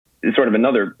sort of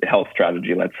another health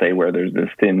strategy, let's say, where there's this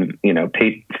thin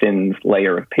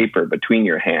layer of paper between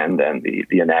your hand and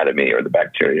the anatomy or the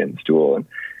bacteria in the stool. And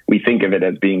we think of it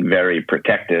as being very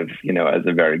protective, as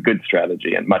a very good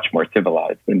strategy and much more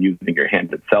civilized than using your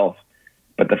hand itself.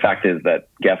 But the fact is that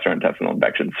gastrointestinal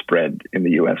infections spread in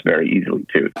the U.S. very easily,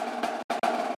 too.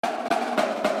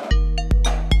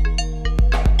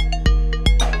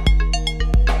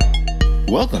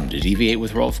 Welcome to Deviate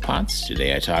with Rolf Potts.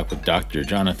 Today I talk with Dr.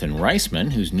 Jonathan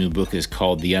Reisman, whose new book is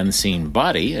called The Unseen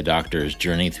Body, A Doctor's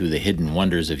Journey Through the Hidden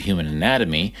Wonders of Human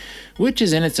Anatomy, which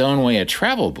is in its own way a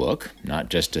travel book, not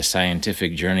just a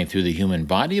scientific journey through the human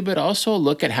body, but also a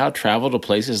look at how travel to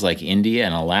places like India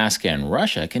and Alaska and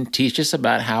Russia can teach us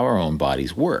about how our own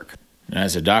bodies work.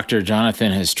 As a doctor,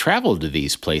 Jonathan has traveled to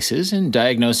these places, and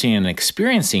diagnosing and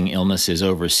experiencing illnesses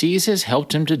overseas has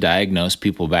helped him to diagnose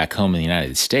people back home in the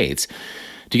United States.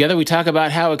 Together, we talk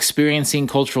about how experiencing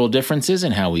cultural differences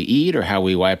in how we eat or how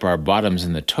we wipe our bottoms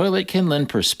in the toilet can lend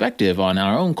perspective on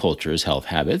our own culture's health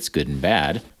habits, good and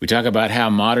bad. We talk about how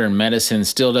modern medicine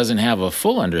still doesn't have a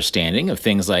full understanding of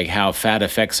things like how fat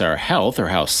affects our health or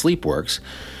how sleep works.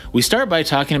 We start by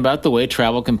talking about the way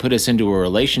travel can put us into a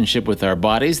relationship with our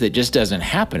bodies that just doesn't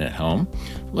happen at home.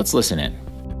 Let's listen in.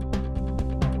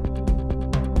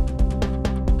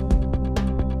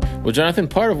 Well, Jonathan,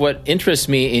 part of what interests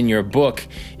me in your book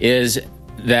is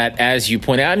that, as you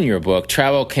point out in your book,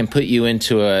 travel can put you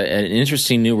into an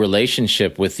interesting new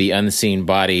relationship with the unseen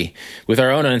body, with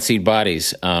our own unseen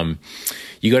bodies.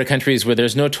 You go to countries where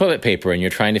there's no toilet paper and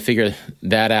you're trying to figure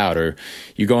that out. Or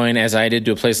you're going, as I did,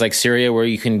 to a place like Syria where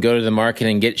you can go to the market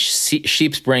and get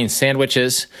sheep's brain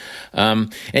sandwiches.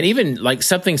 And even like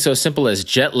something so simple as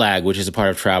jet lag, which is a part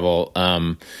of travel,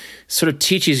 sort of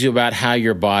teaches you about how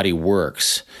your body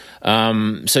works.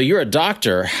 So you're a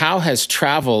doctor. How has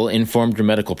travel informed your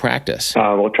medical practice?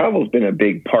 Well, travel's been a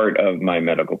big part of my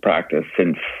medical practice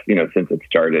since it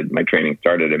started. My training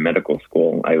started in medical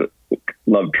school. I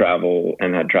loved travel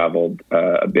and had traveled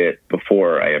a bit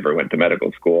before I ever went to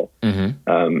medical school.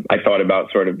 Mm-hmm. I thought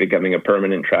about sort of becoming a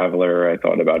permanent traveler. I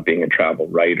thought about being a travel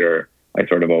writer. I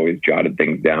sort of always jotted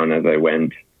things down as I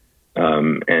went.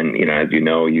 And, as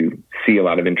you see a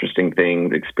lot of interesting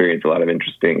things, experience a lot of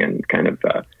interesting and kind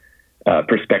of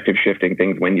perspective shifting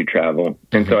things when you travel.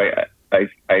 And so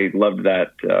I loved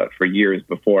that for years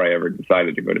before I ever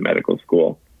decided to go to medical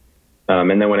school.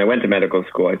 And then when I went to medical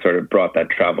school, I sort of brought that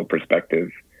travel perspective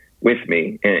with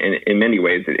me. And in many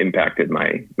ways, it impacted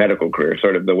my medical career,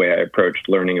 sort of the way I approached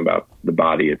learning about the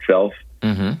body itself,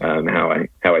 how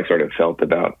I sort of felt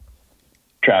about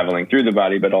traveling through the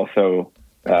body, but also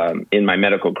in my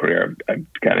medical career, I've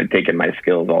kind of taken my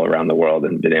skills all around the world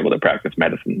and been able to practice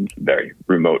medicine in very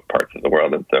remote parts of the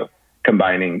world. And so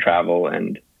combining travel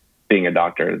and being a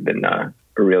doctor has been a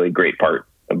really great part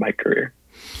of my career.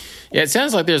 Yeah, it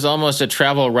sounds like there's almost a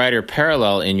travel writer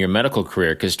parallel in your medical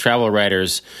career, because travel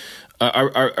writers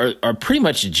are pretty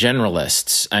much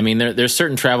generalists. I mean, there's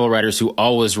certain travel writers who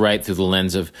always write through the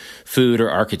lens of food or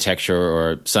architecture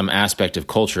or some aspect of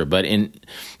culture. But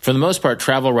for the most part,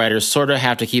 travel writers sort of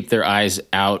have to keep their eyes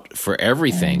out for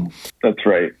everything. That's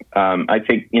right. I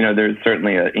think, there's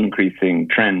certainly an increasing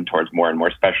trend towards more and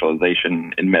more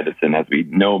specialization in medicine as we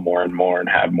know more and more and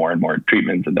have more and more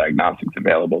treatments and diagnostics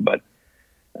available. But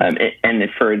and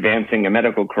for advancing a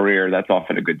medical career, that's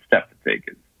often a good step to take,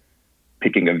 is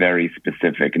picking a very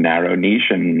specific, narrow niche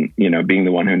and, being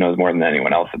the one who knows more than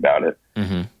anyone else about it.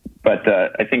 Mm-hmm. But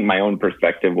I think my own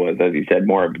perspective was, as you said,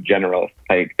 more of a generalist.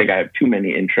 I think I have too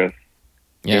many interests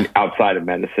outside of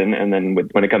medicine. And then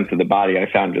when it comes to the body,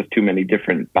 I found just too many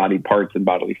different body parts and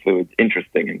bodily fluids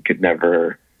interesting and could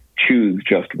never choose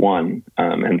just one.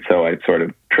 And so I sort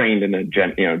of trained in a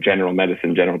general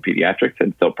medicine, general pediatrics,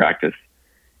 and still practice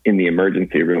in the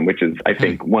emergency room, which is, I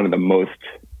think, one of the most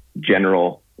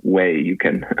general way you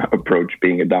can approach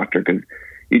being a doctor, because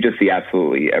you just see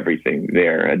absolutely everything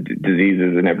there,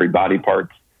 diseases in every body part,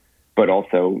 but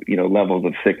also, levels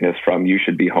of sickness from you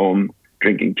should be home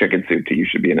drinking chicken soup to you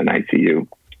should be in an ICU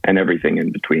and everything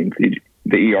in between. So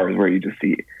the ER is where you just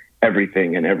see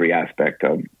everything and every aspect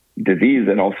of disease,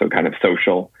 and also kind of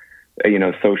social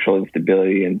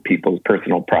instability and people's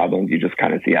personal problems. You just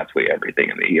kind of see absolutely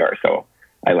everything in the ER. So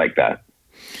I like that.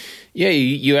 Yeah,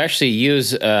 you actually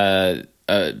use an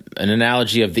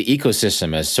analogy of the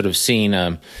ecosystem as sort of seeing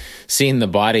the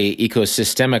body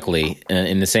ecosystemically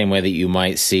in the same way that you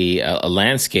might see a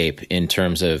landscape in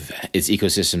terms of its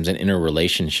ecosystems and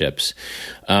interrelationships.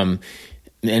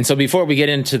 And so before we get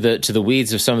into the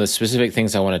weeds of some of the specific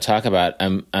things I want to talk about,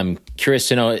 I'm curious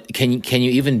to know, can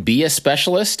you even be a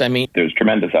specialist? I mean, there's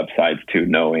tremendous upsides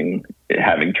to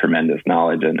having tremendous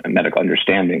knowledge and medical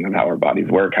understanding of how our bodies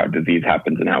work, how disease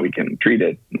happens, and how we can treat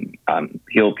it and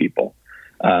heal people.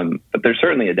 But there's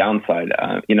certainly a downside.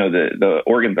 The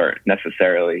organs aren't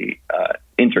necessarily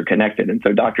interconnected, and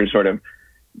so doctors sort of,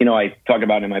 I talk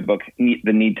about in my book the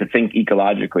need to think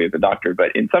ecologically as a doctor,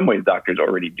 but in some ways doctors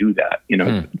already do that.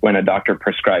 When a doctor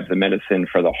prescribes a medicine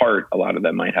for the heart, a lot of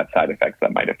them might have side effects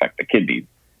that might affect the kidneys.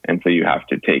 And so you have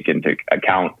to take into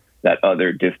account that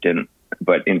other distant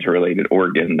but interrelated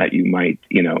organ that you might,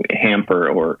 hamper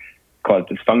or cause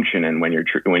dysfunction in when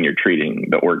you're treating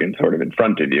the organ sort of in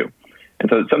front of you. And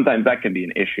so sometimes that can be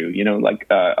an issue, like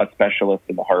a specialist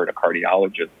in the heart, a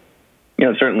cardiologist.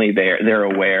 Certainly they're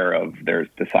aware of the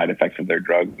side effects of their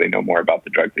drugs. They know more about the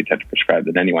drugs they tend to prescribe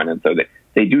than anyone. And so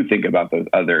they do think about those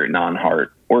other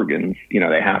non-heart organs.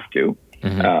 They have to.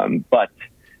 Mm-hmm. But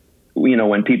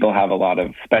when people have a lot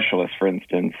of specialists, for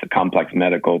instance, complex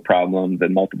medical problems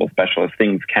and multiple specialists,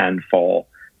 things can fall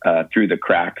through the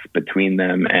cracks between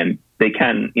them. And they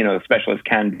can, specialists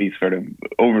can be sort of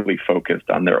overly focused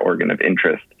on their organ of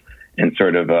interest and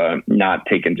sort of not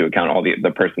take into account all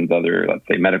the person's other, let's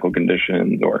say, medical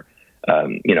conditions or,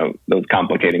 those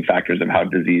complicating factors of how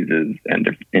diseases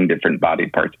and in different body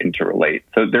parts interrelate.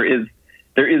 So there is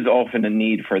often a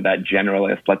need for that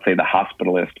generalist, let's say the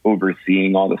hospitalist,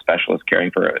 overseeing all the specialists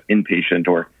caring for an inpatient,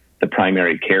 or the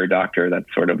primary care doctor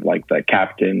that's sort of like the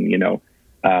captain,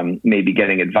 maybe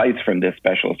getting advice from this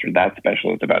specialist or that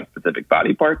specialist about a specific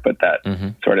body part, but that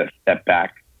sort of step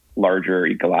back, larger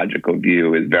ecological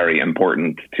view is very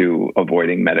important to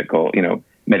avoiding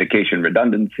medication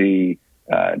redundancy,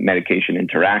 medication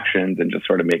interactions, and just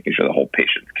sort of making sure the whole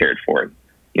patient's cared for.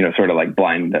 Sort of like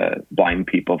blind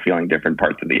people feeling different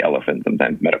parts of the elephant.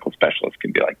 Sometimes medical specialists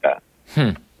can be like that.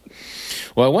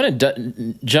 Well, I want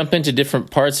to jump into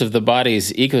different parts of the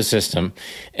body's ecosystem,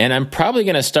 and I'm probably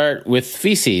going to start with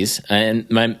feces. And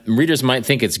my readers might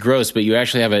think it's gross, but you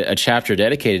actually have a chapter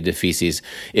dedicated to feces.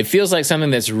 It feels like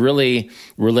something that's really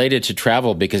related to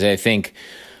travel, because I think,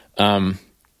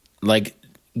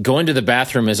 going to the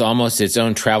bathroom is almost its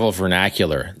own travel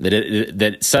vernacular.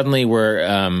 That suddenly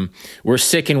we're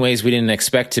sick in ways we didn't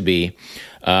expect to be,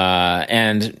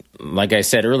 and like I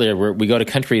said earlier, we go to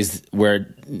countries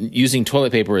where using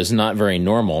toilet paper is not very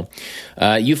normal.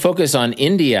 You focus on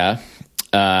India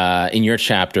in your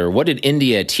chapter. What did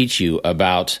India teach you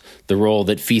about the role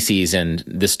that feces and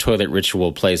this toilet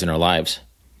ritual plays in our lives?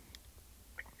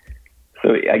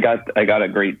 So I got a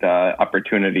great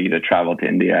opportunity to travel to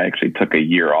India. I actually took a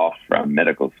year off from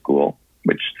medical school,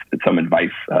 which some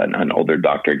advice an older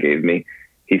doctor gave me.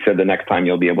 He said the next time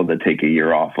you'll be able to take a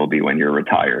year off will be when you're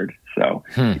retired. So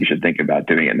you should think about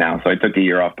doing it now. So I took a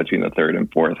year off between the third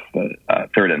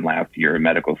and last year of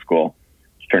medical school,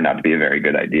 which turned out to be a very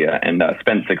good idea, and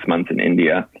spent 6 months in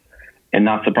India. And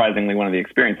not surprisingly, one of the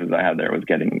experiences I had there was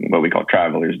getting what we call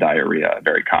traveler's diarrhea, a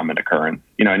very common occurrence.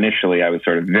 Initially I was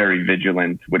sort of very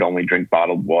vigilant, would only drink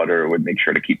bottled water, would make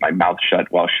sure to keep my mouth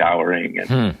shut while showering,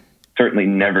 and certainly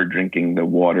never drinking the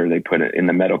water they put in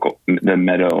the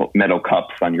metal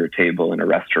cups on your table in a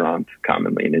restaurant,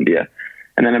 commonly in India.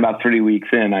 And then about 3 weeks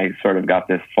in, I sort of got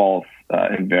this false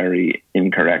and very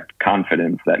incorrect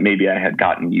confidence that maybe I had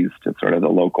gotten used to sort of the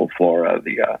local flora,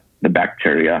 the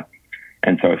bacteria.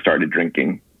 And so I started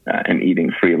drinking and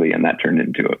eating freely, and that turned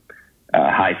into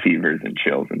high fevers and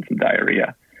chills and some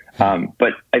diarrhea.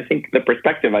 But I think the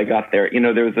perspective I got there,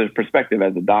 there was a perspective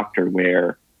as a doctor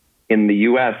where in the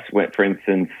U.S., for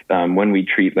instance, when we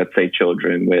treat, let's say,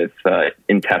 children with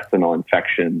intestinal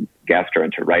infections,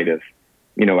 gastroenteritis,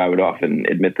 I would often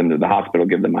admit them to the hospital,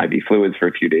 give them IV fluids for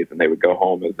a few days, and they would go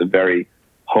home. It was a very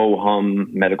ho-hum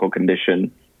medical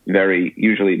condition, very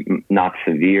usually not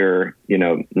severe,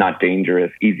 not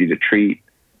dangerous, easy to treat.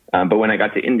 But when I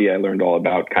got to India, I learned all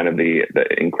about kind of the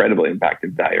incredible impact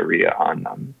of diarrhea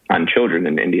on children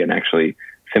in India. And actually,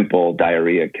 simple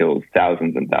diarrhea kills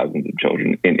thousands and thousands of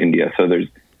children in India. So there's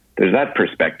that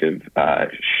perspective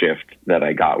shift that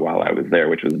I got while I was there,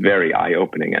 which was very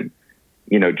eye-opening. And,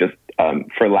 just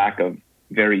for lack of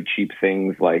very cheap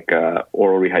things like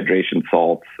oral rehydration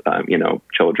salts,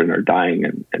 children are dying,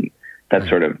 and that's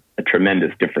sort of a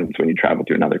tremendous difference when you travel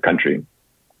to another country.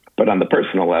 But on the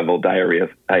personal level, diarrhea,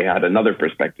 I had another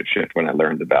perspective shift when I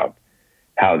learned about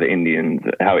how Indian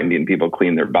people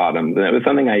clean their bottoms. And it was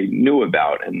something I knew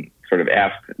about and sort of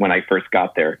asked when I first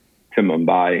got there to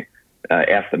Mumbai,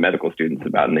 asked the medical students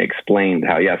about, and they explained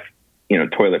how, yes,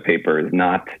 toilet paper is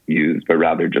not used, but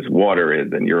rather just water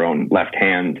is, and your own left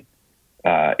hand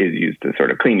is used to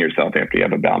sort of clean yourself after you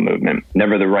have a bowel movement.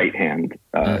 Never the right hand,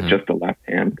 just the left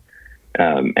hand.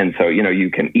 And so,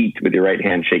 you can eat with your right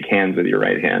hand, shake hands with your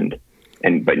right hand,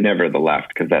 but never the left,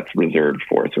 because that's reserved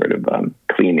for sort of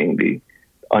cleaning the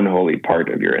unholy part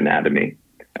of your anatomy.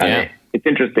 It's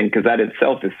interesting because that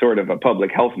itself is sort of a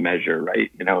public health measure,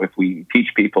 right? If we teach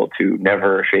people to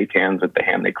never shake hands with the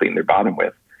hand they clean their bottom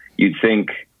with, you'd think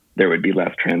there would be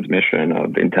less transmission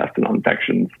of intestinal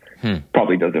infections.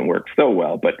 Probably doesn't work so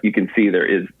well, but you can see there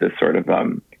is this sort of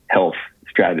health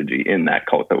strategy in that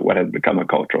what has become a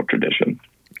cultural tradition.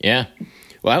 Yeah.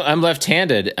 Well, I'm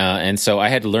left-handed, and so I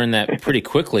had to learn that pretty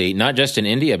quickly, not just in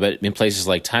India, but in places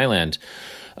like Thailand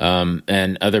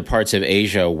and other parts of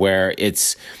Asia, where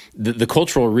it's the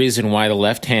cultural reason why the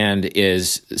left hand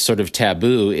is sort of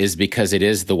taboo is because it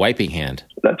is the wiping hand.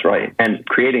 That's right. And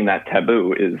creating that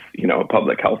taboo is, a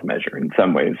public health measure in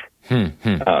some ways.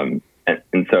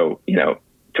 And so,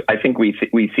 I think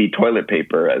we see toilet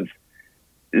paper as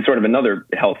sort of another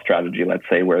health strategy, let's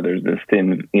say, where there's this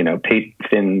thin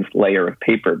layer of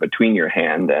paper between your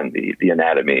hand and the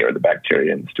anatomy or the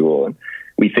bacteria in the stool. And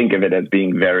we think of it as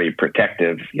being very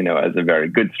protective, as a very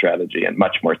good strategy and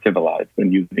much more civilized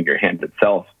than using your hand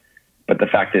itself. But the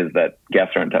fact is that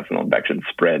gastrointestinal infections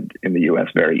spread in the U.S.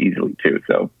 very easily, too.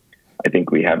 So I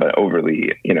think we have an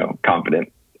overly,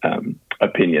 confident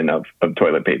opinion of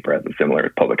toilet paper as a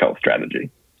similar public health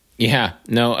strategy. Yeah.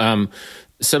 No,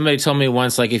 somebody told me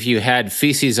once, like, if you had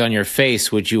feces on your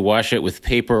face, would you wash it with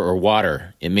paper or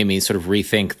water? It made me sort of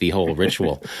rethink the whole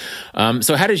ritual.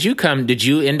 So how did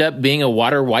you end up being a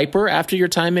water wiper after your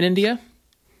time in India?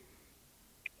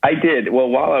 I did. Well,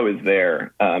 while I was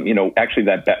there, actually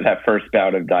that first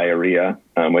bout of diarrhea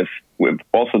was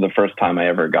also the first time I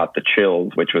ever got the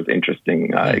chills, which was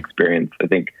interesting experience. I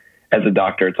think as a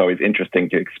doctor, it's always interesting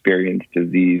to experience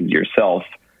disease yourself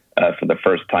for the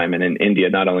first time. And in India,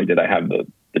 not only did I have the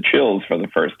chills for the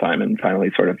first time and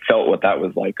finally sort of felt what that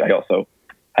was like, I also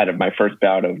had my first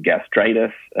bout of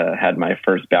gastritis, had my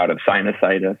first bout of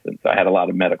sinusitis. And so I had a lot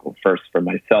of medical firsts for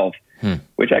myself,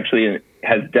 which actually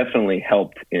has definitely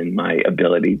helped in my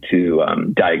ability to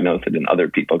diagnose it in other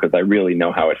people, because I really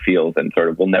know how it feels and sort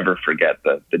of will never forget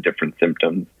the different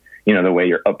symptoms. The way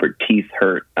your upper teeth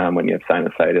hurt when you have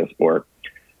sinusitis, or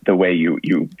the way you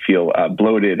feel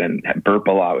bloated and burp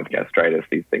a lot with gastritis.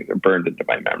 These things are burned into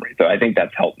my memory. So I think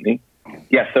that's helped me.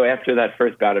 Yeah, so after that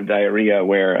first bout of diarrhea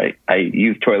where I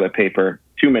used toilet paper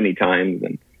too many times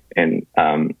and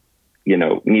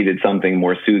needed something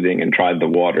more soothing and tried the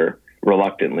water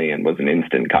reluctantly and was an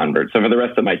instant convert. So for the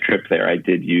rest of my trip there, I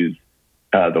did use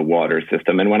the water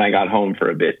system. And when I got home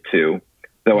for a bit too,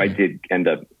 though I did end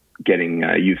up getting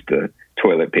used to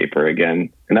toilet paper again.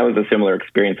 And that was a similar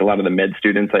experience. A lot of the med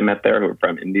students I met there who were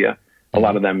from India, a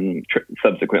lot of them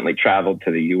subsequently traveled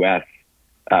to the U.S.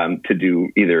 To do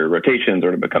either rotations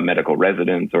or to become medical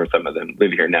residents, or some of them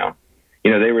live here now.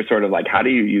 They were sort of like, how do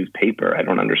you use paper? I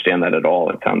don't understand that at all.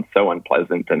 It sounds so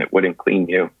unpleasant and it wouldn't clean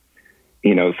you.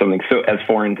 Something so as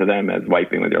foreign to them as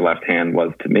wiping with your left hand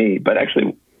was to me. But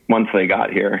actually, once they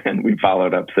got here, and we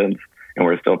followed up since, and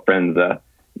we're still friends,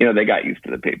 they got used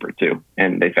to the paper too.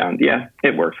 And they found,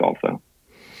 it works also.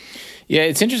 Yeah,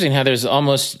 it's interesting how there's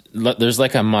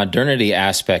like a modernity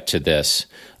aspect to this.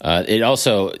 It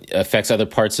also affects other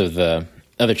parts of the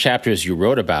other chapters you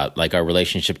wrote about, like our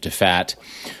relationship to fat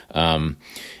and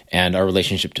our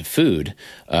relationship to food.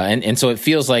 And so it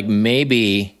feels like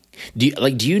maybe, do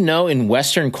you know in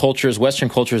Western cultures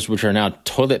which are now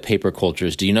toilet paper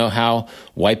cultures, do you know how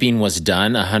wiping was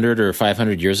done 100 or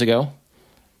 500 years ago?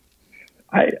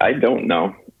 I don't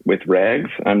know. With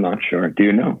rags, I'm not sure. Do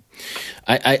you know?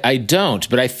 I don't,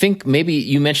 but I think maybe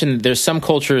you mentioned there's some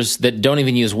cultures that don't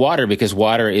even use water because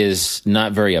water is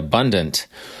not very abundant.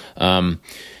 And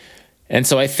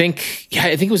so I think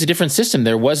it was a different system.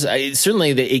 There was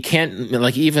certainly it can't,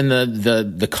 like, even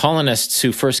the colonists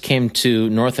who first came to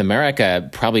North America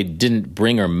probably didn't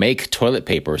bring or make toilet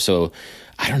paper. So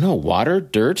I don't know, water,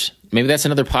 dirt. Maybe that's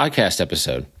another podcast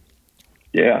episode.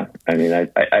 Yeah, I mean,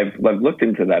 I've looked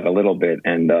into that a little bit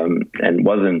and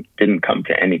didn't come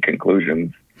to any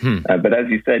conclusions. But as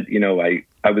you said,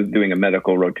 I was doing a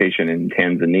medical rotation in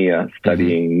Tanzania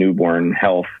studying newborn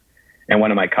health, and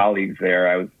one of my colleagues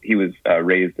there, he was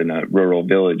raised in a rural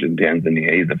village in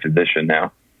Tanzania. He's a physician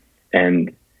now,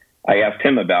 and I asked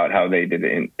him about how they did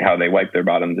it, how they wiped their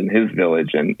bottoms in his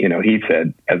village. And, he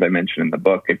said, as I mentioned in the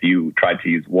book, if you tried to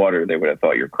use water, they would have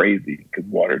thought you're crazy because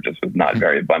water just was not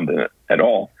very abundant at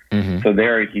all. So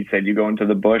there, he said, you go into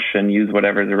the bush and use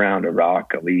whatever's around, a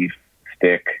rock, a leaf,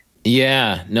 stick.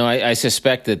 Yeah, no, I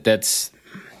suspect that's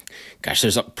Gosh,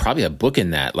 there's probably a book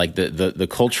in that, like the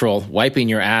cultural wiping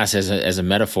your ass as a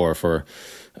metaphor for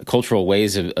cultural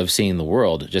ways of seeing the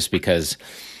world. Just because,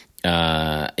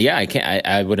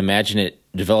 I would imagine it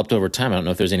developed over time. I don't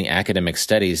know if there's any academic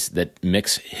studies that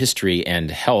mix history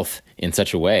and health in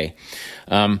such a way,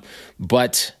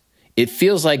 but it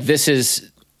feels like this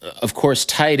is, of course,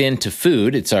 tied into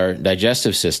food. It's our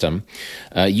digestive system.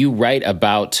 You write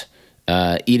about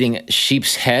eating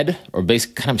sheep's head, or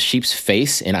basically kind of sheep's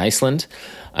face in Iceland.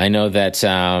 I know that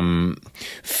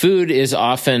food is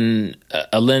often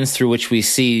a lens through which we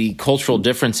see cultural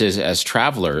differences as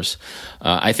travelers.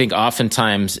 I think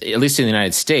oftentimes, at least in the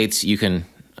United States, you can.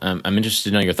 I'm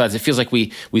interested to know your thoughts. It feels like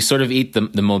we sort of eat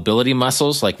the mobility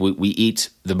muscles, like we eat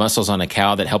the muscles on a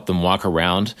cow that help them walk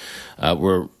around.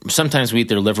 Sometimes we eat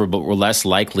their liver, but we're less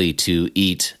likely to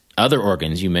eat other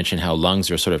organs. You mentioned how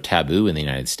lungs are sort of taboo in the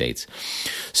United States.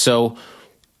 So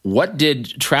what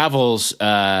did travels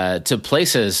to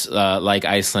places like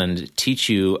Iceland teach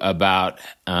you about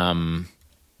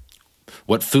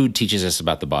what food teaches us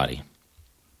about the body?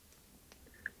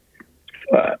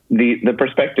 The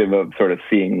perspective of sort of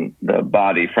seeing the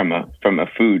body from a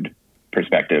food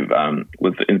perspective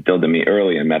was instilled in me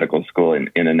early in medical school.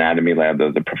 In anatomy lab, there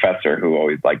was a professor who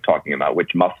always liked talking about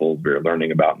which muscles we were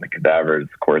learning about in the cadavers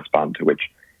correspond to which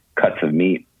cuts of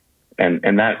meat,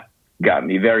 and that got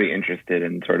me very interested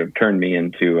and sort of turned me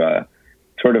into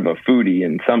sort of a foodie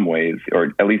in some ways,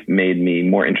 or at least made me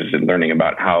more interested in learning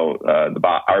about how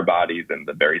our bodies and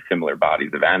the very similar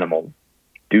bodies of animals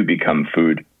do become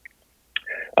food.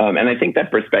 And I think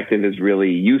that perspective is really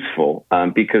useful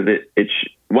because it's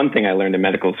one thing I learned in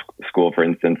medical school, for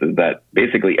instance, is that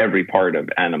basically every part of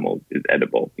animals is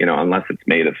edible, unless it's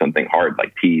made of something hard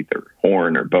like teeth or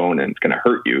horn or bone, and it's going to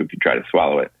hurt you if you try to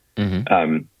swallow it.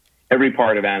 Mm-hmm. Every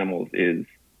part of animals is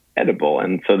edible.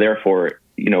 And so therefore,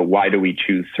 why do we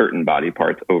choose certain body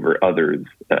parts over others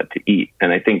to eat?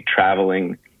 And I think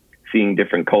traveling, seeing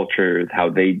different cultures, how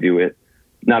they do it,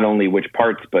 not only which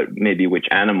parts, but maybe which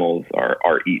animals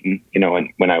are eaten. And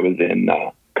when I was in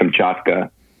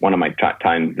Kamchatka, one of my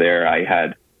times there, I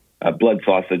had a blood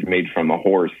sausage made from a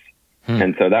horse.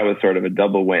 And so that was sort of a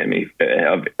double whammy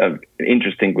of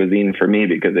interesting cuisine for me,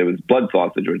 because it was blood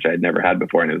sausage, which I had never had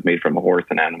before, and it was made from a horse,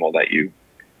 an animal that you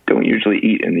don't usually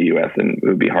eat in the U.S., and it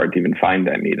would be hard to even find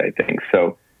that meat, I think.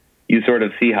 So you sort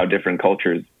of see how different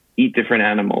cultures eat different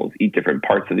animals, eat different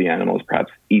parts of the animals,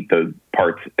 perhaps eat those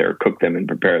parts or cook them and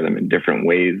prepare them in different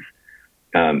ways.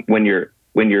 When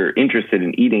you're interested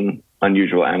in eating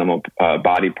unusual animal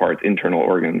body parts, internal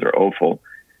organs, or offal,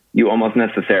 you almost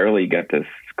necessarily get this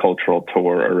cultural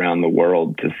tour around the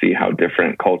world to see how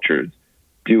different cultures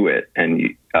do it.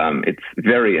 And it's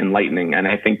very enlightening, and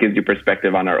I think gives you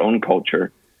perspective on our own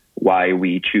culture, why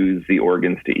we choose the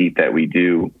organs to eat that we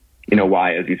do.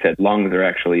 Why, as you said, lungs are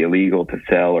actually illegal to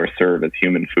sell or serve as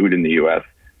human food in the U.S.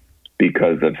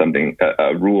 because of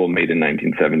a rule made in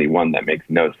 1971 that makes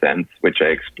no sense, which I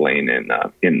explain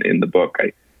in the book.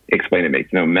 I explain it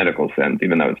makes no medical sense,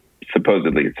 even though it's supposed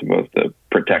to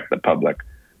protect the public.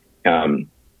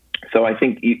 So I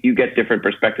think you get different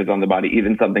perspectives on the body.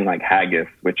 Even something like haggis,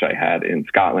 which I had in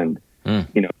Scotland,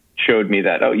 showed me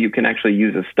that, you can actually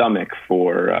use a stomach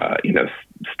for,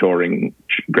 storing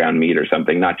ground meat or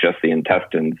something, not just the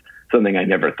intestines, something I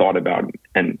never thought about.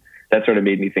 And that sort of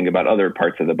made me think about other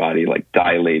parts of the body, like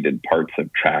dilated parts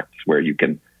of tracts where you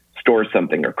can store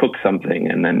something or cook something.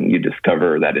 And then you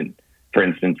discover that for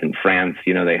instance, in France,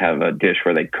 they have a dish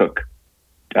where they cook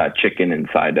chicken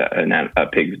inside a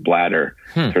pig's bladder.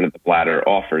 Sort of the bladder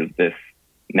offers this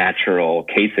natural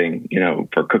casing,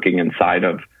 for cooking inside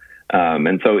of.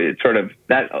 And so it's sort of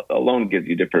that alone gives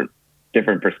you different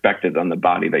perspectives on the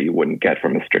body that you wouldn't get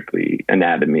from a strictly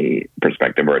anatomy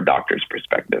perspective or a doctor's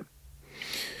perspective.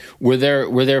 Were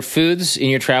there foods in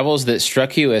your travels that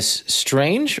struck you as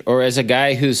strange, or as a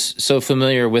guy who's so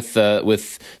familiar with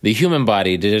the human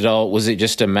body, was it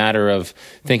just a matter of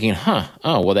thinking,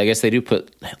 I guess they do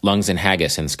put lungs in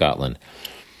haggis in Scotland?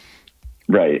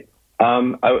 Right.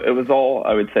 It was all,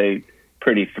 I would say,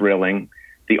 pretty thrilling.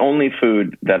 The only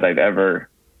food that I've ever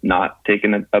not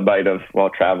taken a bite of while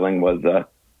traveling was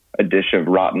a dish of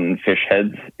rotten fish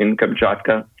heads in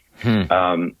Kamchatka.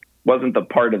 Wasn't the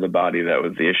part of the body that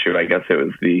was the issue. I guess it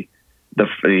was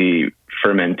the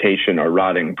fermentation or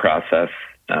rotting process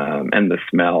and the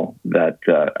smell that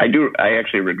I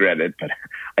actually regret it, but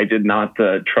I did not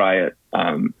try it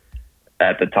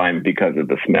at the time because of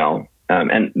the smell.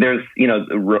 And there's,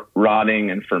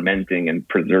 rotting and fermenting and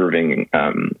preserving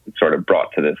sort of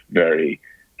brought to this very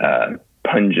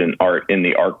pungent art in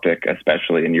the Arctic,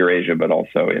 especially in Eurasia, but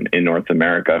also in North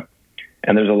America.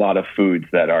 And there's a lot of foods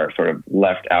that are sort of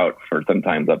left out for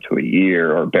sometimes up to a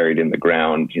year or buried in the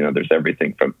ground. There's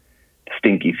everything from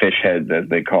stinky fish heads, as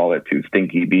they call it, to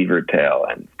stinky beaver tail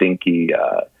and stinky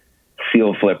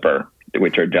seal flipper,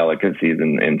 which are delicacies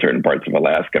in certain parts of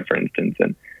Alaska, for instance.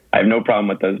 And I have no problem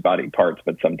with those body parts,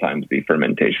 but sometimes the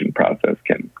fermentation process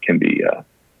can be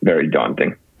very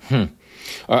daunting.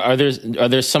 Are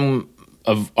there some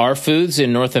of our foods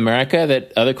in North America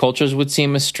that other cultures would see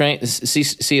as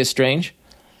strange?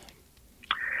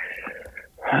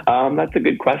 That's a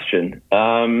good question.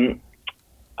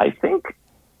 I think,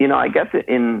 I guess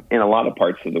in a lot of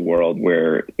parts of the world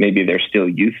where maybe they're still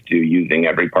used to using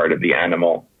every part of the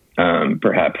animal,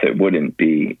 perhaps it wouldn't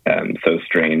be so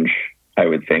strange, I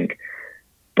would think.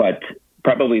 But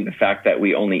probably the fact that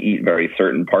we only eat very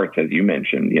certain parts, as you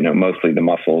mentioned, mostly the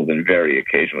muscles and very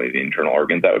occasionally the internal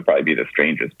organs, that would probably be the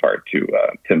strangest part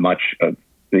to much of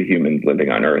the humans living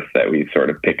on Earth, that we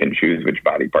sort of pick and choose which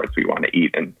body parts we want to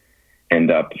eat and end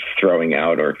up throwing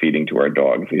out or feeding to our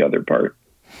dogs the other part.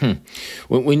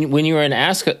 When you were in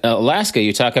Alaska,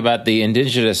 you talk about the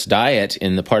indigenous diet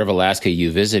in the part of Alaska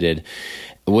you visited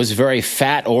was very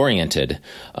fat-oriented.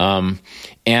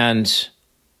 And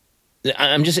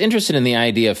I'm just interested in the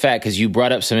idea of fat because you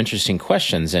brought up some interesting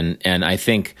questions. And I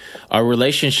think our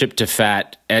relationship to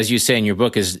fat, as you say in your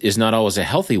book, is not always a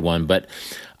healthy one. But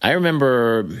I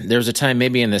remember there was a time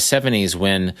maybe in the 70s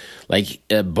when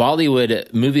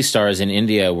Bollywood movie stars in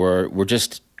India were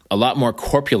just a lot more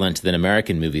corpulent than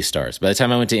American movie stars. By the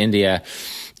time I went to India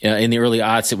in the early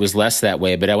aughts, it was less that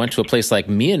way. But I went to a place like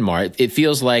Myanmar. It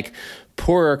feels like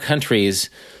poorer countries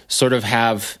sort of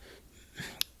have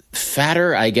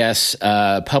fatter, I guess,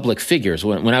 public figures.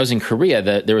 When I was in Korea,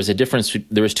 there was a difference.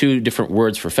 There was two different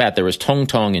words for fat. There was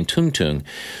tongtong and tungtung.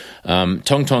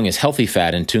 Tongtong is healthy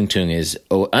fat, and tungtung is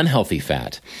unhealthy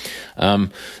fat.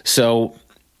 So,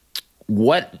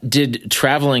 what did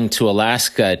traveling to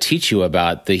Alaska teach you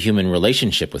about the human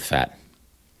relationship with fat?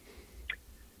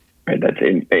 Right, that's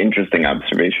an interesting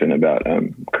observation about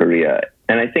Korea,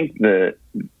 and I think the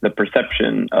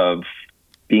perception of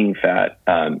being fat,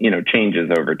 changes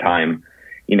over time.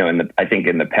 I think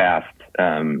in the past,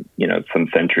 some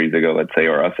centuries ago, let's say,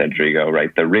 or a century ago,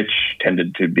 right, the rich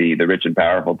and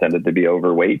powerful tended to be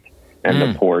overweight, and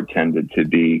the poor tended to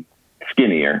be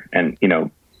skinnier. And,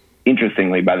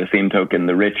 interestingly, by the same token,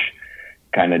 the rich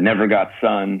kind of never got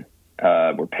sun,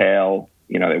 were pale,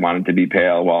 they wanted to be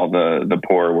pale, while the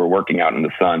poor were working out in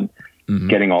the sun,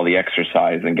 getting all the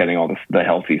exercise and getting all the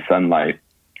healthy sunlight.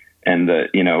 And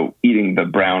eating the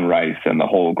brown rice and the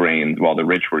whole grains, while the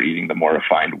rich were eating the more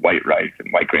refined white rice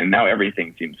and white grain. Now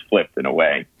everything seems flipped in a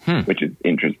way, which is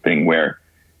interesting. Where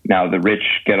now the rich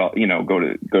get go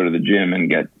to the gym and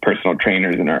get personal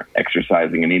trainers and are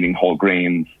exercising and eating whole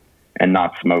grains and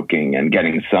not smoking and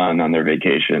getting sun on their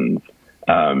vacations,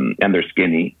 and they're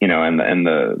skinny. And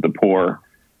the poor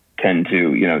tend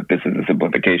to, this is a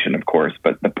simplification, of course,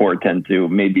 but the poor tend to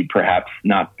maybe perhaps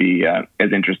not be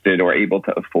as interested or able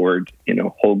to afford,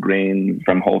 whole grain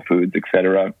from Whole Foods, et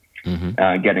cetera,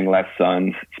 getting less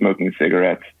sun, smoking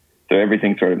cigarettes. So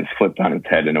everything sort of is flipped on its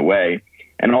head in a way.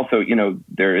 And also,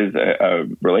 there is a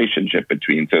relationship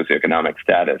between socioeconomic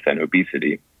status and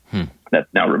obesity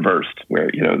that's now reversed, where,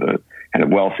 the kind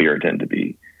of wealthier tend to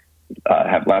be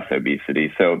have less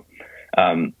obesity. So,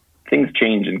 things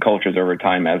change in cultures over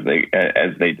time as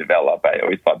they develop. I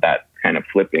always thought that kind of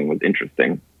flipping was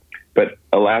interesting. But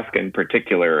Alaska in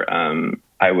particular,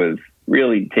 I was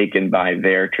really taken by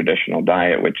their traditional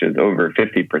diet, which is over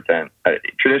 50%.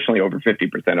 Traditionally, over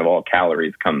 50% of all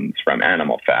calories comes from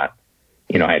animal fat.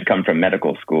 I had come from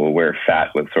medical school where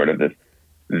fat was sort of this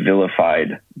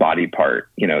vilified body part.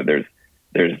 There's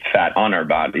fat on our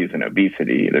bodies and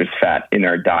obesity. There's fat in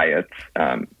our diets,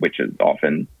 which is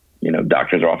often,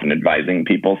 doctors are often advising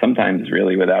people, sometimes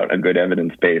really without a good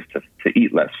evidence base, to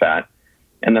eat less fat.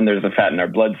 And then there's the fat in our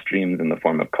bloodstreams in the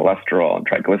form of cholesterol and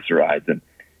triglycerides. And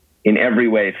in every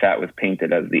way, fat was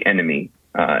painted as the enemy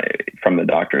from the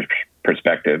doctor's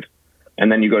perspective.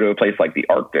 And then you go to a place like the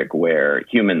Arctic, where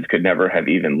humans could never have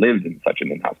even lived in such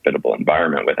an inhospitable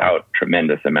environment without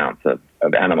tremendous amounts of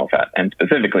animal fat, and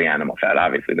specifically animal fat.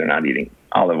 Obviously, they're not eating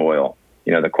olive oil,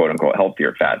 the quote-unquote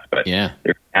healthier fats, but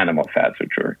they're animal fats,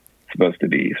 which we're supposed to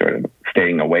be sort of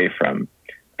staying away from.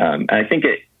 And I think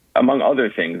among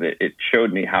other things, it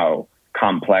showed me how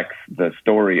complex the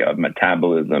story of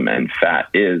metabolism and fat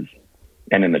is.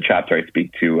 And in the chapter, I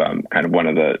speak to kind of one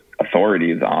of the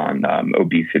authorities on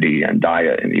obesity and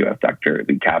diet in the U.S., Dr.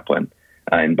 Lee Kaplan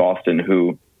in Boston,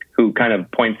 who kind of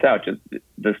points out just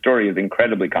the story is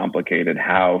incredibly complicated,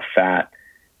 how fat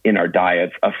in our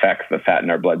diets affects the fat in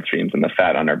our bloodstreams and the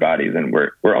fat on our bodies. And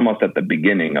we're almost at the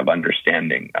beginning of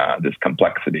understanding this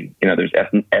complexity. There's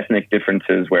ethnic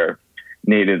differences where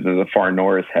natives of the far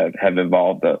north have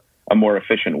evolved a more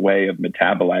efficient way of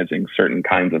metabolizing certain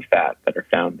kinds of fat that are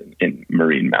found in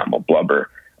marine mammal blubber,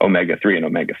 omega-3 and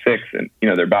omega-6. And,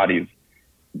 their bodies,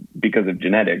 because of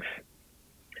genetics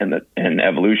and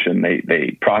evolution,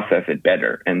 they process it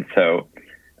better. And so,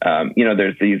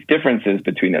 there's these differences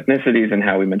between ethnicities and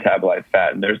how we metabolize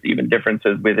fat. And there's even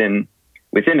differences within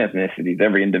ethnicities.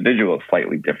 Every individual is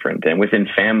slightly different. And within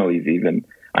families even,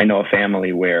 I know a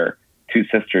family where two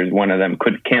sisters, one of them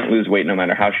can't lose weight no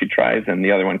matter how she tries, and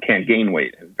the other one can't gain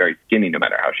weight and is very skinny no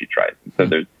matter how she tries. And so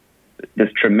there's this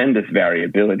tremendous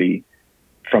variability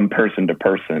from person to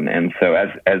person. And so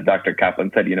as Dr.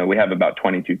 Kaplan said, we have about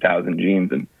 22,000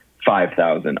 genes, and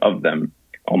 5,000 of them,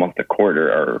 almost a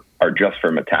quarter, are just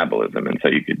for metabolism. And so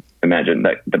you could imagine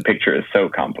that the picture is so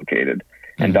complicated.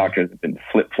 And doctors have been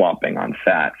flip-flopping on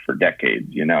fat for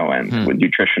decades, and with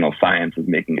nutritional science is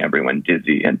making everyone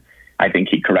dizzy. And I think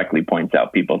he correctly points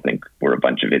out people think we're a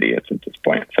bunch of idiots at this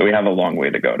point. So we have a long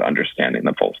way to go to understanding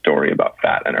the full story about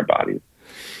fat in our bodies.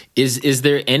 Is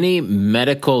there any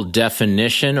medical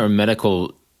definition or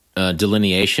medical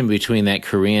delineation between that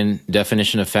Korean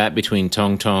definition of fat, between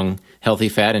tong tong healthy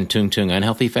fat and tung tung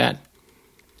unhealthy fat?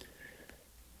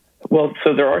 Well,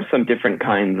 so there are some different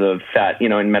kinds of fat.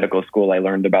 In medical school, I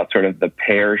learned about sort of the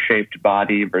pear-shaped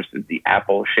body versus the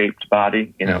apple-shaped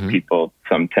body. People,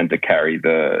 some tend to carry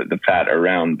the fat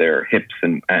around their hips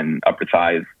and upper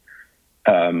thighs,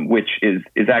 which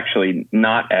is actually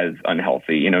not as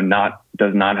unhealthy,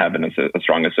 does not have a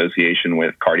strong association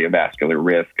with cardiovascular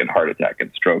risk and heart attack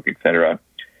and stroke, et cetera,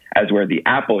 as where the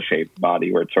apple-shaped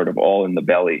body, where it's sort of all in the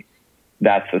belly,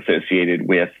 that's associated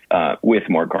with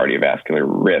more cardiovascular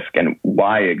risk, and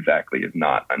why exactly is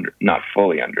not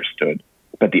fully understood.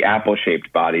 But the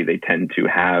apple-shaped body, they tend to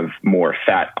have more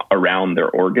fat around their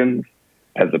organs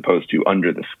as opposed to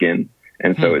under the skin,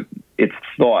 and so it's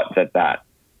thought that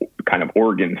kind of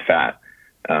organ fat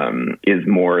is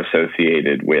more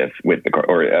associated with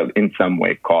or in some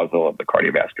way causal of the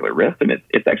cardiovascular risk, and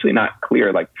it's actually not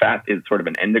clear. Like, fat is sort of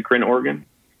an endocrine organ;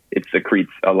 it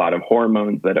secretes a lot of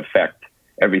hormones that affect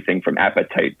everything from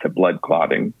appetite to blood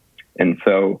clotting. And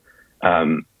so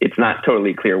it's not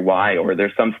totally clear why, or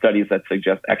there's some studies that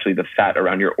suggest actually the fat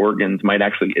around your organs might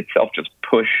actually itself just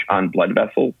push on blood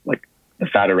vessels. Like, the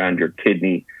fat around your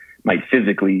kidney might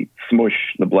physically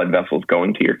smush the blood vessels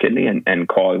going to your kidney and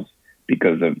cause,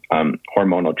 because of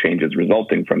hormonal changes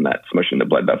resulting from that smushing the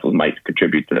blood vessels, might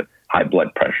contribute to high blood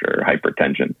pressure or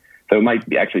hypertension. So it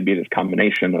might actually be this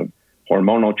combination of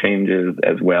hormonal changes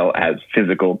as well as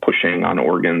physical pushing on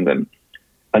organs, and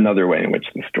another way in which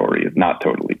the story is not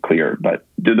totally clear. But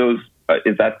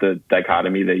is that the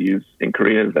dichotomy they use in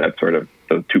Korea? Is that sort of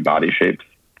those two body shapes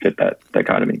fit that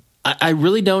dichotomy? I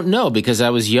really don't know, because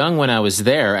I was young when I was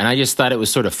there, and I just thought it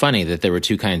was sort of funny that there were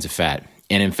two kinds of fat.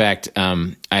 And in fact,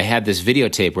 I had this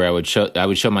videotape where I would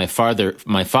show my farmer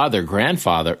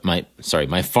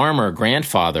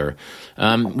grandfather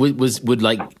would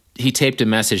like. He taped a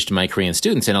message to my Korean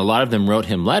students, and a lot of them wrote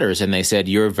him letters, and they said,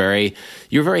 you're very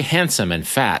handsome and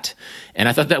fat. And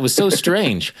I thought that was so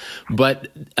strange. But,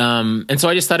 and so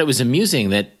I just thought it was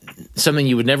amusing that something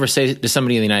you would never say to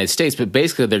somebody in the United States, but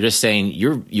basically they're just saying,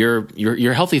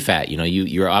 you're healthy fat.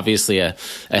 You're obviously a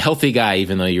healthy guy,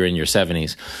 even though you're in your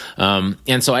 70s.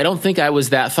 And so I don't think I was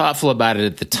that thoughtful about it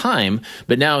at the time.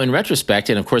 But now in retrospect,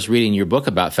 and of course reading your book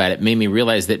about fat, it made me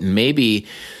realize that maybe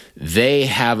they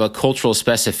have a cultural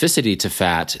specificity to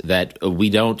fat that we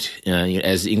don't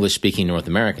as English-speaking North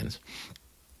Americans.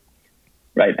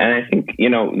 Right. And I think,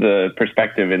 the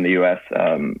perspective in the U.S.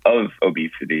 Of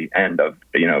obesity and of,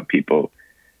 people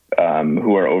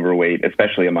who are overweight,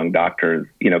 especially among doctors,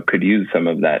 could use some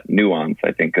of that nuance,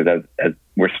 I think, because as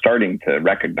we're starting to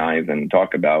recognize and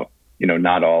talk about,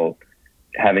 not all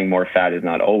having more fat is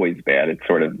not always bad. It's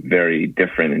sort of very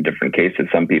different in different cases.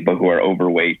 Some people who are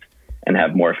overweight and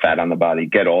have more fat on the body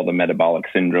get all the metabolic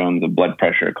syndromes of blood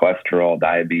pressure, cholesterol,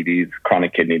 diabetes,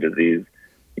 chronic kidney disease,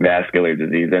 vascular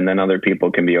disease. And then other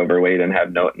people can be overweight and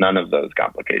have none of those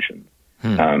complications.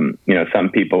 Some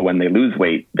people, when they lose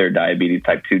weight, their diabetes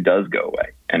type 2 does go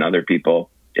away. And other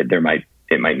people, it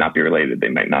might not be related. They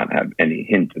might not have any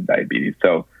hint of diabetes.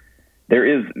 So there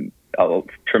is a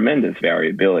tremendous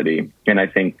variability. And I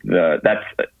think that's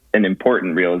an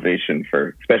important realization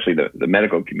for especially the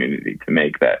medical community to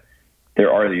make, that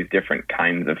there are these different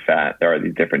kinds of fat. There are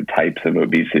these different types of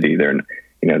obesity.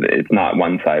 It's not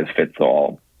one size fits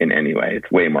all in any way.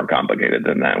 It's way more complicated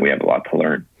than that. We have a lot to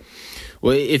learn.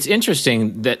 Well, it's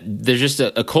interesting that there's just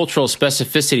a cultural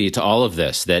specificity to all of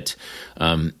this, that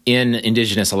in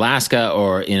indigenous Alaska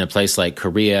or in a place like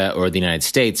Korea or the United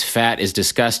States, fat is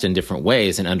discussed in different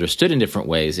ways and understood in different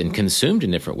ways and consumed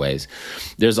in different ways.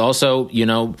 There's also, you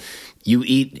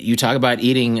talk about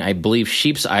eating, I believe,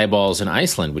 sheep's eyeballs in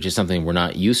Iceland, which is something we're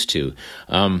not used to.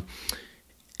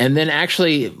 And then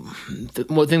actually,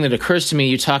 one thing that occurs to me,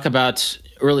 you talk about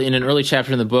in an early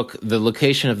chapter in the book, the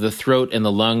location of the throat and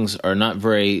the lungs are not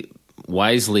very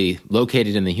wisely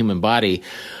located in the human body.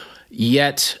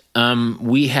 Yet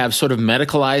we have sort of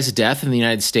medicalized death in the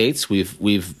United States.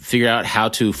 We've figured out how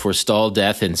to forestall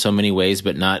death in so many ways,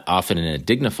 but not often in a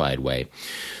dignified way.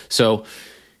 So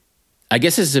I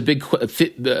guess this is a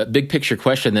big picture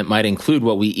question that might include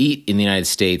what we eat in the United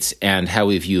States and how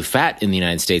we view fat in the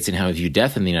United States and how we view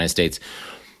death in the United States.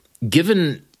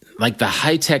 Given like the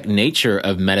high-tech nature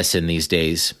of medicine these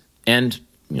days and,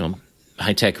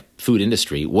 high-tech food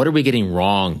industry, what are we getting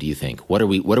wrong, do you think? What have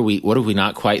we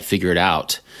not quite figured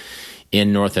out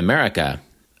in North America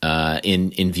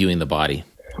in viewing the body?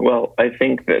 Well, I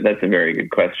think that's a very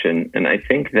good question. And I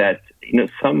think that,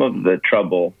 some of the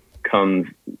trouble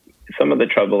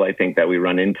I think that we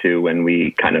run into when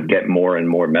we kind of get more and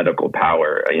more medical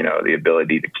power, the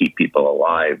ability to keep people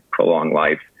alive, prolong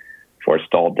life,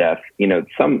 forestall death,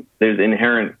 there's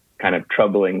inherent kind of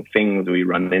troubling things we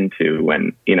run into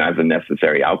when, as a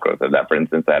necessary outgrowth of that. For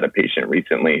instance, I had a patient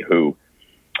recently who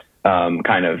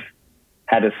kind of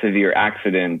had a severe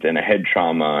accident and a head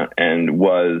trauma and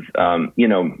was,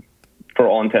 for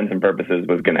all intents and purposes,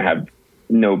 was going to have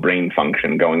no brain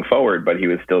function going forward, but he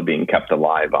was still being kept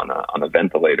alive on a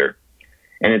ventilator.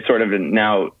 And it's sort of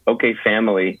now, okay,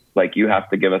 family, like you have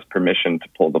to give us permission to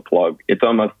pull the plug. It's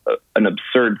almost an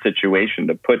absurd situation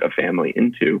to put a family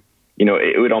into.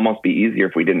 It would almost be easier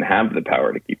if we didn't have the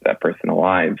power to keep that person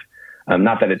alive.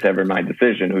 Not that it's ever my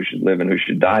decision who should live and who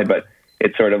should die, but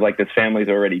it's sort of like this family's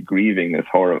already grieving this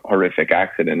horrific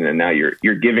accident, and now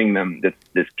you're giving them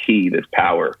this key, this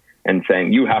power, and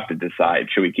saying you have to decide: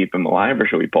 should we keep him alive or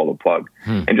should we pull the plug?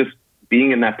 And just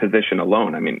being in that position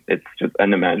alone, I mean, it's just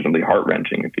unimaginably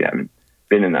heart-wrenching if you haven't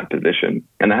been in that position.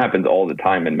 And that happens all the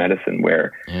time in medicine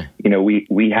where,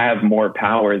 we have more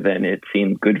power than it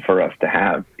seems good for us to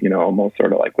have, almost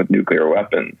sort of like with nuclear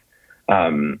weapons.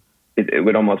 It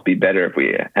would almost be better if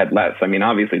we had less. I mean,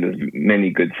 obviously there's many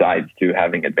good sides to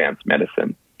having advanced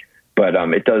medicine, but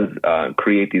it does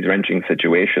create these wrenching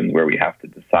situations where we have to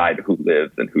decide who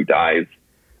lives and who dies.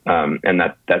 And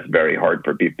that's very hard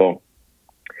for people.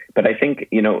 But I think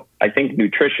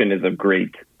nutrition is a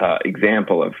great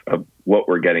example of what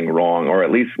we're getting wrong, or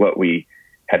at least what we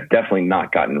have definitely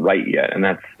not gotten right yet. And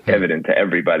that's evident to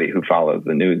everybody who follows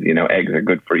the news. Eggs are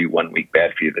good for you one week,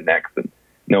 bad for you the next, and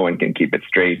no one can keep it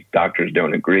straight. Doctors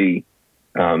don't agree.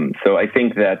 So I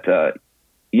think that,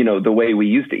 the way we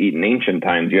used to eat in ancient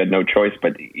times, you had no choice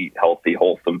but to eat healthy,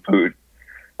 wholesome food.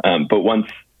 But once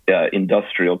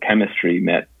industrial chemistry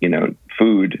met,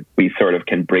 food, we sort of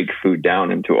can break food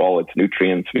down into all its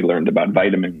nutrients. We learned about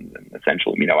vitamins and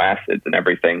essential amino acids and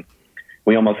everything.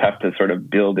 We almost have to sort of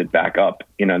build it back up,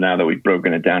 now that we've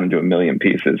broken it down into a million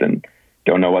pieces and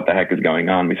don't know what the heck is going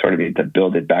on. We sort of need to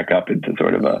build it back up into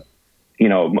sort of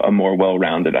a more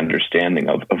well-rounded understanding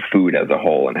of food as a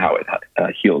whole and how it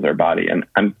heals our body. And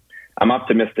I'm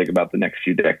optimistic about the next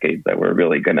few decades that we're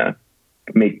really going to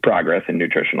make progress in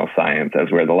nutritional science,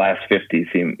 as where the last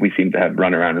 50 we seem to have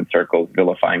run around in circles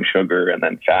vilifying sugar and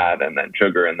then fat and then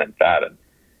sugar and then fat. And,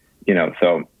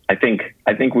 so I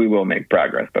think we will make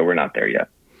progress, but we're not there yet.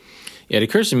 Yeah, it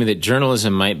occurs to me that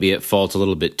journalism might be at fault a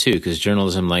little bit too, because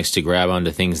journalism likes to grab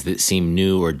onto things that seem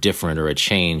new or different or a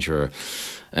change or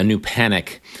a new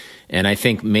panic. And I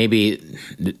think maybe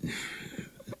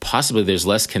possibly there's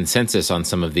less consensus on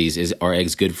some of these. Are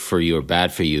eggs good for you or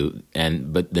bad for you?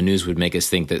 But the news would make us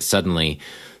think that suddenly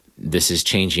this is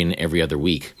changing every other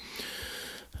week.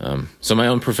 So my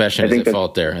own profession is at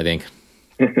fault there, I think.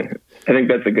 I think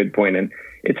that's a good point. And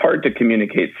it's hard to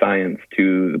communicate science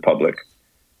to the public,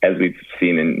 as we've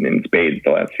seen in spades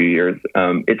the last few years.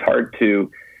 It's hard to,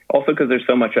 also because there's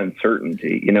so much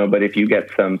uncertainty, but if you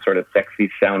get some sort of sexy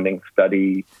sounding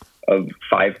study of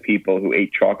 5 people who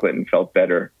ate chocolate and felt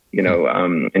better,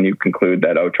 and you conclude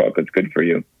that, chocolate's good for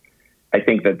you, I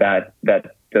think that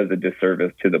does a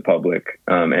disservice to the public.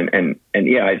 I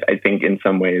think in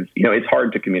some ways, it's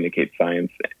hard to communicate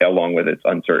science along with its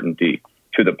uncertainty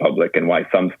to the public, and why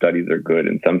some studies are good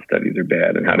and some studies are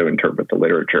bad, and how to interpret the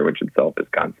literature, which itself is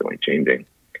constantly changing.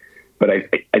 But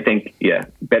I think,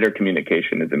 better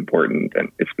communication is important,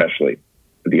 and especially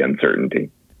the uncertainty.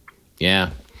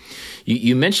 Yeah.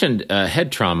 You mentioned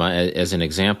head trauma as an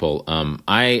example.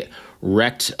 I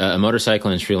wrecked a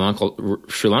motorcycle in Sri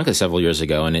Lanka several years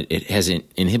ago, and it has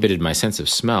inhibited my sense of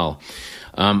smell.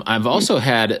 I've also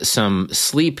had some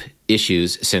sleep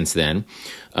issues since then.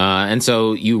 And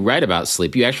so you write about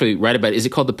sleep. You actually write about, is it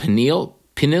called the pineal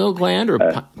gland or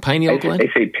pineal gland?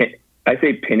 I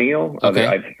say pineal. Okay.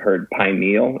 I've heard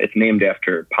pineal. It's named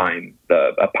after pine,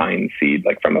 a pine seed,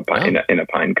 like from a pine, in a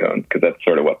pine cone, because that's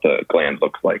sort of what the gland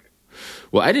looks like.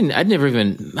 Well, I'd never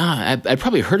even, I'd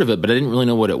probably heard of it, but I didn't really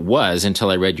know what it was until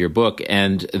I read your book.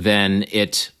 And then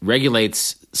it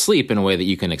regulates sleep in a way that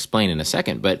you can explain in a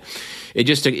second. But it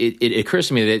occurs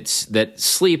to me that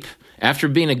sleep, after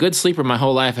being a good sleeper my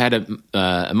whole life, I had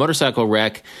a motorcycle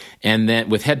wreck and then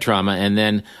with head trauma. And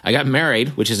then I got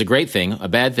married, which is a great thing, a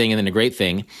bad thing, and then a great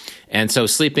thing. And so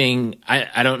sleeping,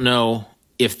 I don't know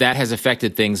if that has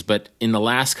affected things, but in the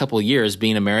last couple of years,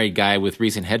 being a married guy with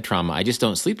recent head trauma, I just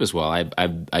don't sleep as well.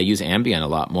 I use Ambien a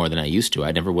lot more than I used to.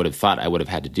 I never would have thought I would have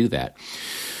had to do that.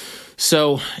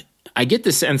 So I get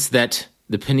the sense that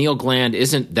the pineal gland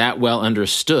isn't that well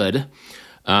understood.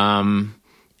 And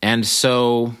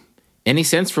so any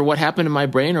sense for what happened in my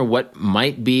brain or what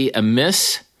might be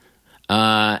amiss?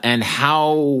 And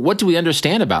what do we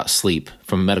understand about sleep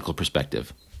from a medical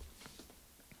perspective?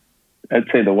 I'd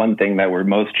say the one thing that we're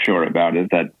most sure about is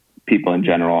that people in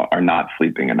general are not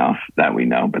sleeping enough, that we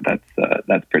know, but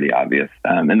that's pretty obvious.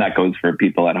 And that goes for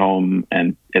people at home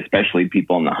and especially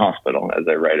people in the hospital, as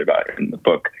I write about in the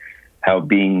book, how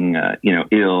being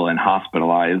ill and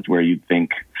hospitalized, where you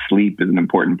think sleep is an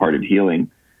important part of healing,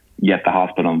 yet the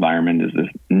hospital environment is this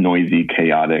noisy,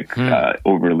 chaotic,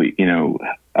 overly,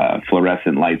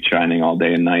 fluorescent lights shining all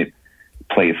day and night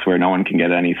place where no one can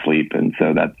get any sleep. And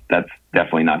so that's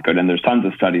definitely not good. And there's tons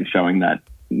of studies showing that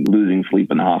losing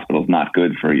sleep in the hospital is not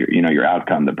good for your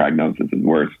outcome. The prognosis is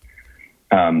worse.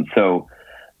 So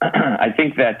I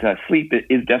think that sleep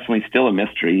is definitely still a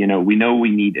mystery. We know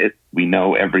we need it. We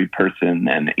know every person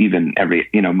and even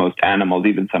most animals,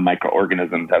 even some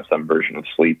microorganisms have some version of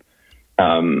sleep.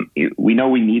 We know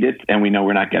we need it and we know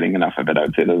we're not getting enough of it. I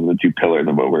would say those are the two pillars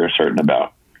of what we're certain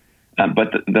about.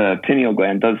 But the pineal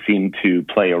gland does seem to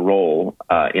play a role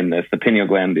in this. The pineal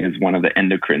gland is one of the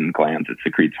endocrine glands. It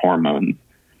secretes hormones.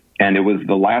 And it was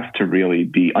the last to really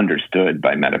be understood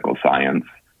by medical science,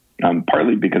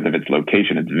 partly because of its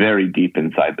location. It's very deep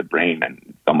inside the brain, and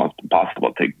it's almost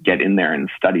impossible to get in there and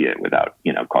study it without,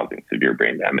 causing severe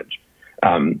brain damage.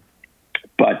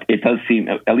 But it does seem,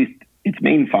 at least its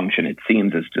main function, it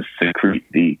seems, is to secrete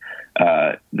the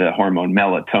hormone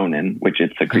melatonin, which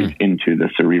it secretes into the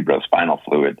cerebrospinal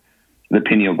fluid. The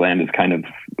pineal gland is kind of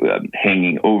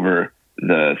hanging over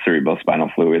the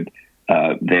cerebrospinal fluid.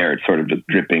 There, it's sort of just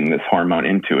dripping this hormone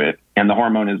into it. And the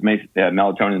hormone is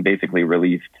melatonin basically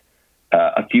released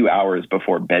a few hours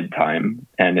before bedtime,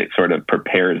 and it sort of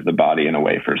prepares the body in a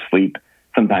way for sleep.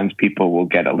 Sometimes people will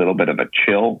get a little bit of a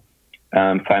chill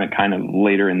kind of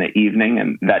later in the evening,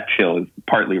 and that chill is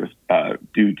partly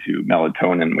due to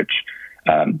melatonin, which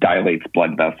dilates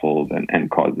blood vessels and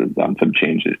causes some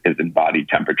changes in body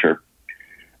temperature.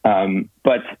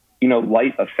 But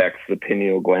light affects the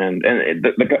pineal gland, and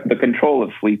the control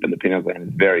of sleep in the pineal gland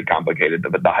is very complicated.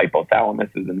 The hypothalamus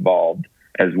is involved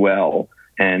as well.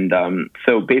 And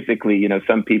so basically,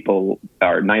 some people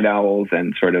are night owls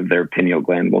and sort of their pineal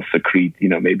gland will secrete,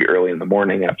 maybe early in the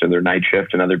morning after their night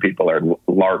shift. And other people are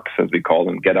larks, as we call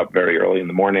them, get up very early in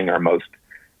the morning, are most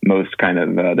kind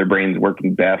of their brain's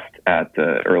working best at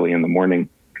early in the morning.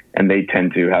 And they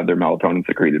tend to have their melatonin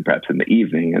secreted perhaps in the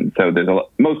evening. And so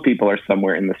most people are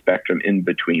somewhere in the spectrum in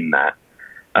between that.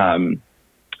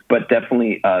 But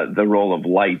definitely the role of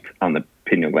light on the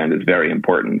pineal gland is very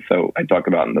important. So I talk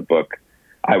about in the book,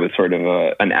 I was sort of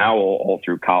an owl all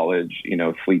through college,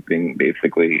 sleeping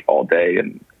basically all day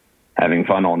and having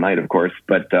fun all night, of course.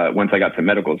 But once I got to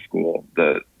medical school,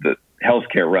 the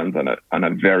healthcare runs on a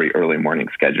very early morning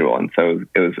schedule. And so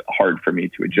it was hard for me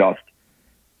to adjust.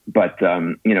 But,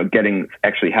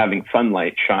 having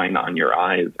sunlight shine on your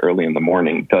eyes early in the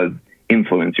morning does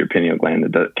influence your pineal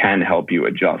gland. It can help you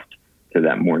adjust to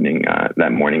that morning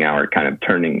hour, kind of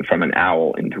turning from an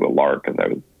owl into a lark, as I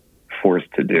was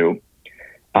forced to do.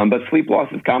 But sleep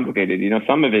loss is complicated.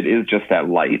 Some of it is just that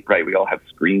light, right? We all have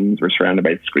screens. We're surrounded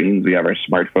by screens. We have our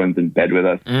smartphones in bed with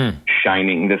us,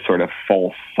 shining this sort of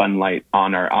false sunlight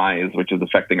on our eyes, which is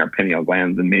affecting our pineal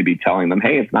glands and maybe telling them,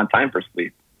 hey, it's not time for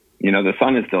sleep. The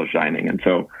sun is still shining. And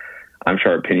so I'm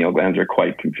sure our pineal glands are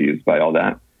quite confused by all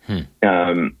that.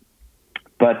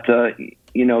 But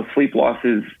sleep loss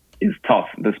is tough.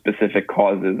 The specific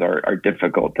causes are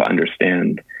difficult to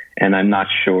understand. And I'm not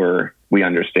sure we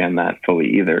understand that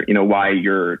fully either. Why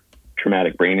your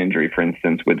traumatic brain injury, for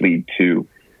instance, would lead to,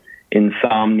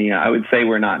 insomnia, I would say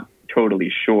we're not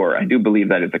totally sure. I do believe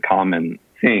that it's a common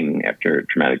thing after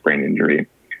traumatic brain injury.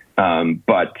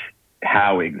 But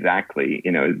how exactly,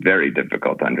 is very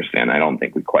difficult to understand. I don't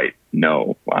think we quite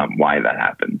know why that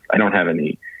happens. I don't have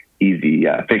any easy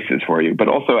fixes for you. But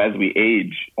also, as we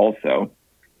age,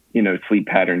 sleep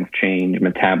patterns change,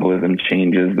 metabolism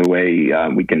changes, the way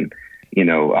we can,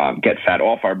 get fat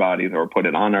off our bodies or put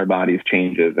it on our bodies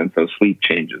changes. And so sleep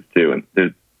changes too. And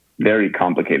there's very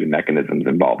complicated mechanisms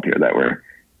involved here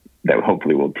that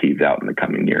hopefully we'll tease out in the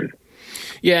coming years.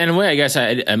 Yeah, in a way, I guess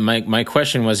my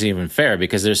question wasn't even fair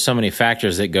because there's so many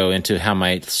factors that go into how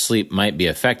my sleep might be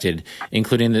affected,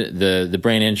 including the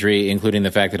brain injury, including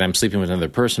the fact that I'm sleeping with another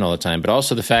person all the time, but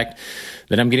also the fact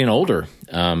that I'm getting older.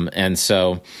 And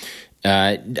so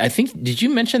I think, did you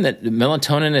mention that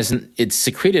melatonin it's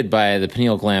secreted by the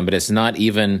pineal gland, but it's not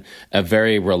even a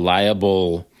very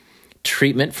reliable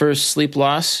treatment for sleep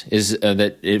loss? Is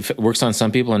that it works on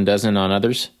some people and doesn't on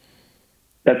others?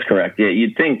 That's correct. Yeah,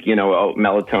 you'd think,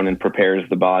 melatonin prepares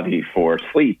the body for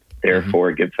sleep.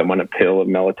 Therefore, give someone a pill of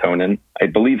melatonin. I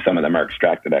believe some of them are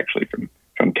extracted actually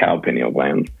from cow pineal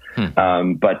glands.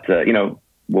 But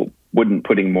wouldn't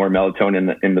putting more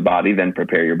melatonin in the body then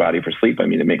prepare your body for sleep? I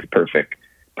mean, it makes perfect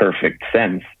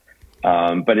sense.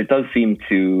 But it does seem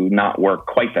to not work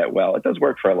quite that well. It does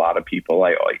work for a lot of people.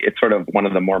 It's sort of one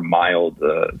of the more mild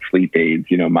sleep aids,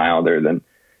 milder than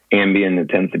Ambien. It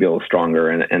tends to be a little stronger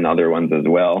and other ones as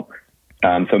well.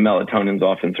 So melatonin is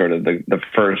often sort of the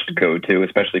first go-to,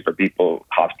 especially for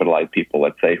hospitalized people,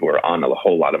 let's say, who are on a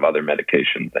whole lot of other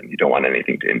medications and you don't want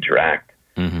anything to interact.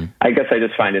 Mm-hmm. I guess I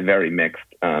just find it very mixed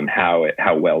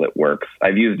how well it works.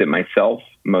 I've used it myself,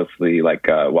 mostly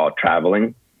while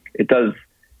traveling. It does.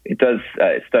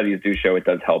 Studies do show it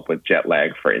does help with jet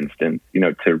lag, for instance,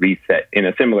 to reset in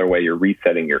a similar way. You're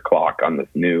resetting your clock on this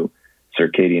new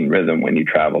circadian rhythm when you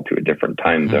travel to a different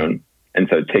time zone. And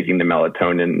so taking the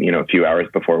melatonin, a few hours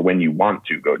before when you want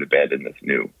to go to bed in this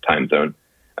new time zone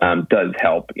does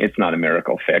help. It's not a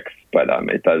miracle fix, but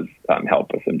it does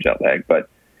help with some jet lag. But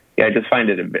yeah, I just find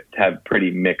it to have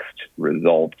pretty mixed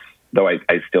results, though I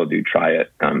still do try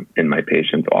it in my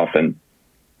patients often.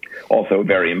 Also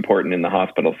very important in the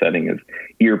hospital setting is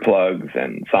earplugs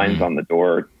and signs on the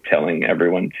door telling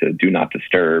everyone to do not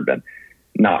disturb, and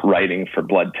not writing for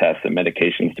blood tests and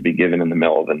medications to be given in the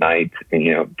middle of the night,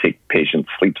 and, take patients'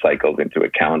 sleep cycles into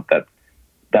account.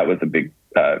 That was a big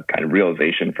kind of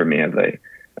realization for me as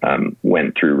I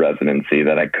went through residency,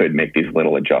 that I could make these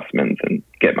little adjustments and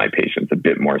get my patients a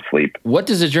bit more sleep. What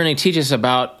does the journey teach us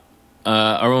about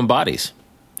our own bodies?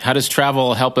 How does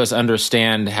travel help us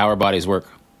understand how our bodies work?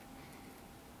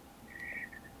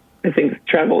 I think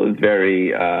travel is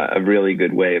a really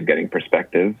good way of getting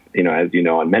perspective, as you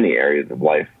know, on many areas of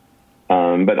life.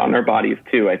 But on our bodies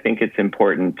too, I think it's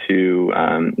important to,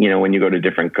 when you go to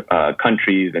different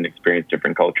countries and experience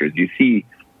different cultures, you see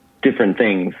different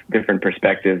things, different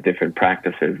perspectives, different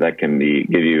practices that can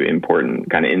give you important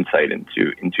kind of insight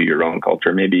into your own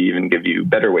culture, maybe even give you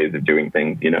better ways of doing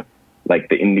things, like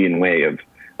the Indian way of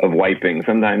wiping.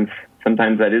 Sometimes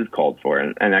that is called for.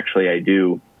 And actually I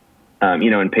do,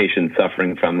 in patients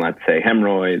suffering from, let's say,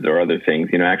 hemorrhoids or other things,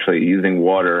 actually using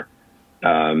water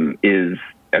is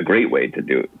a great way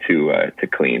to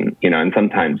clean, and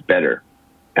sometimes better.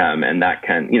 And that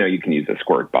can, you can use a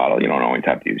squirt bottle. You don't always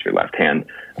have to use your left hand.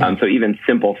 So even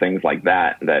simple things like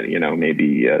that,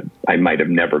 maybe I might have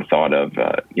never thought of,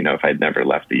 if I'd never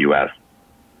left the U.S.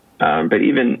 But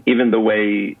even the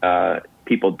way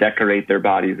people decorate their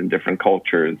bodies in different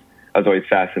cultures, I was always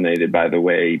fascinated by the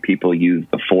way people use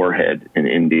the forehead in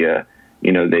India.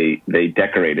 They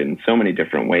decorate it in so many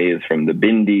different ways, from the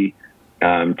bindi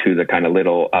to the kind of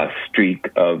little streak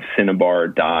of cinnabar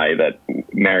dye that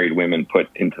married women put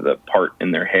into the part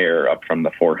in their hair up from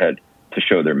the forehead to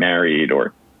show they're married.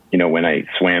 Or, when I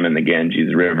swam in the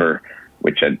Ganges River,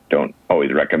 which I don't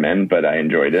always recommend, but I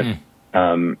enjoyed it.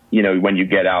 When you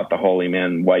get out, the holy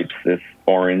man wipes this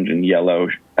orange and yellow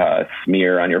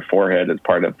smear on your forehead as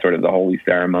part of sort of the holy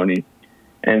ceremony.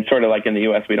 And sort of like in the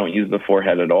U.S., we don't use the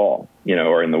forehead at all,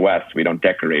 or in the West, we don't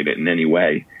decorate it in any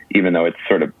way, even though it's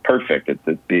sort of perfect. It's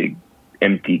this big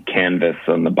empty canvas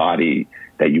on the body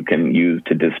that you can use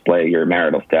to display your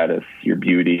marital status, your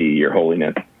beauty, your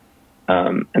holiness.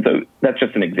 And so that's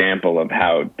just an example of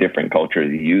how different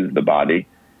cultures use the body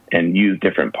and use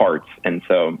different parts. And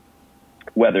so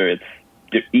whether it's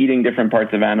eating different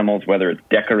parts of animals, whether it's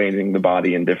decorating the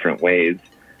body in different ways,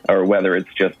 or whether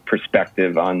it's just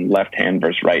perspective on left hand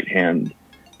versus right hand,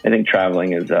 I think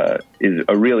traveling is a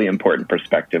really important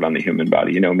perspective on the human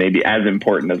body. Maybe as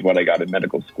important as what I got in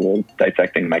medical school,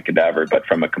 dissecting my cadaver, but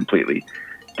from a completely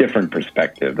different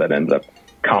perspective that ends up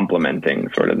complementing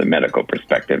sort of the medical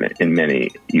perspective in many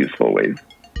useful ways.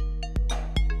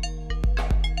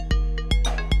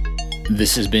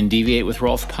 This has been Deviate with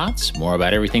Rolf Potts. More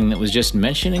about everything that was just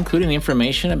mentioned, including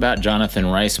information about Jonathan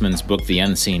Reisman's book, The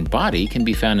Unseen Body, can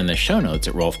be found in the show notes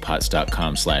at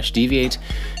rolfpotts.com/deviate.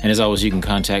 And as always, you can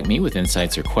contact me with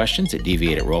insights or questions at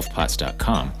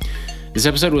deviate@rolfpotts.com. This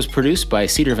episode was produced by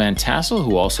Cedar Van Tassel,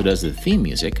 who also does the theme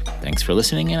music. Thanks for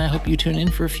listening, and I hope you tune in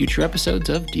for future episodes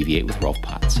of Deviate with Rolf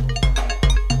Potts.